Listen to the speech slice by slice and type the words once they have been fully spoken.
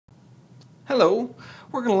Hello,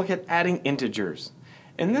 we're going to look at adding integers.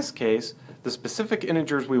 In this case, the specific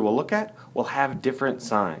integers we will look at will have different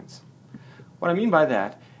signs. What I mean by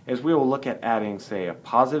that is we will look at adding, say, a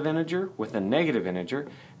positive integer with a negative integer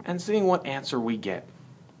and seeing what answer we get.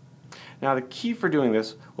 Now the key for doing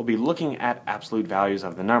this will be looking at absolute values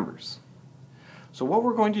of the numbers. So what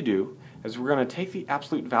we're going to do is we're going to take the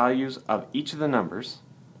absolute values of each of the numbers,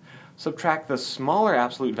 subtract the smaller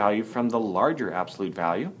absolute value from the larger absolute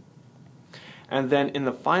value, and then in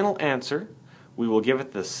the final answer we will give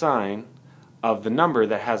it the sign of the number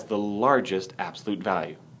that has the largest absolute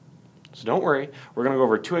value. So don't worry, we're going to go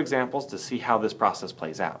over two examples to see how this process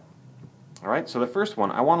plays out. Alright, so the first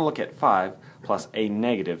one, I want to look at 5 plus a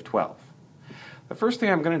negative 12. The first thing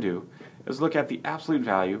I'm going to do is look at the absolute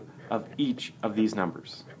value of each of these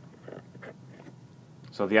numbers.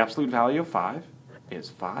 So the absolute value of 5 is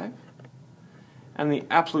 5, and the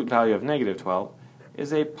absolute value of negative 12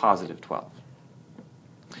 is a positive 12.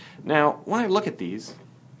 Now, when I look at these,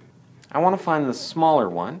 I want to find the smaller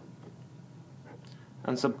one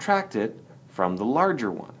and subtract it from the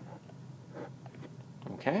larger one.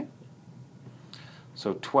 Okay?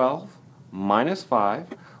 So 12 minus 5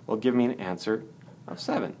 will give me an answer of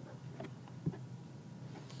 7.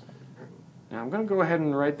 Now I'm going to go ahead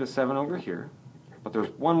and write the 7 over here, but there's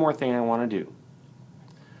one more thing I want to do.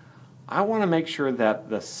 I want to make sure that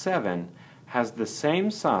the 7 has the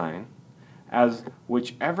same sign as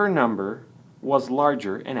whichever number was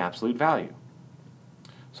larger in absolute value.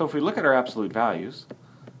 So if we look at our absolute values,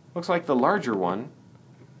 looks like the larger one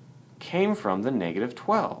came from the negative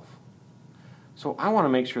 12. So I want to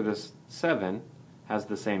make sure this 7 has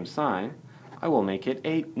the same sign. I will make it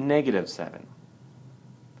a negative 7.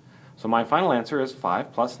 So my final answer is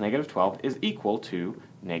 5 plus negative 12 is equal to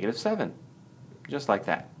negative 7. Just like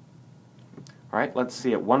that. Alright, let's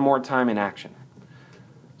see it one more time in action.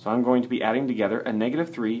 So I'm going to be adding together a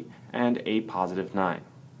negative 3 and a positive 9.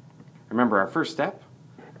 Remember, our first step,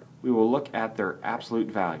 we will look at their absolute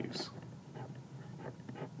values.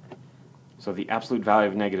 So the absolute value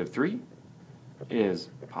of negative 3 is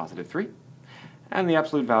positive 3, and the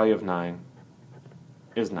absolute value of 9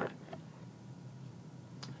 is 9.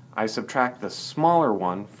 I subtract the smaller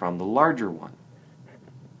one from the larger one.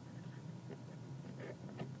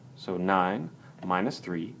 So 9 minus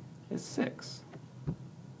 3 is 6.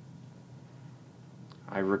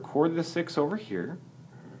 I record the 6 over here,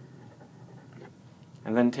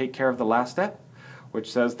 and then take care of the last step,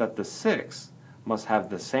 which says that the 6 must have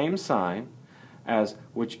the same sign as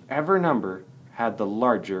whichever number had the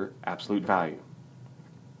larger absolute value.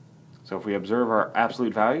 So if we observe our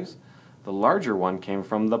absolute values, the larger one came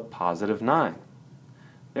from the positive 9.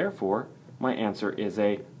 Therefore, my answer is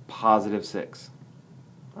a positive 6.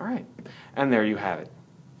 Alright, and there you have it.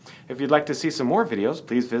 If you'd like to see some more videos,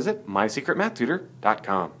 please visit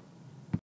mysecretmathtutor.com.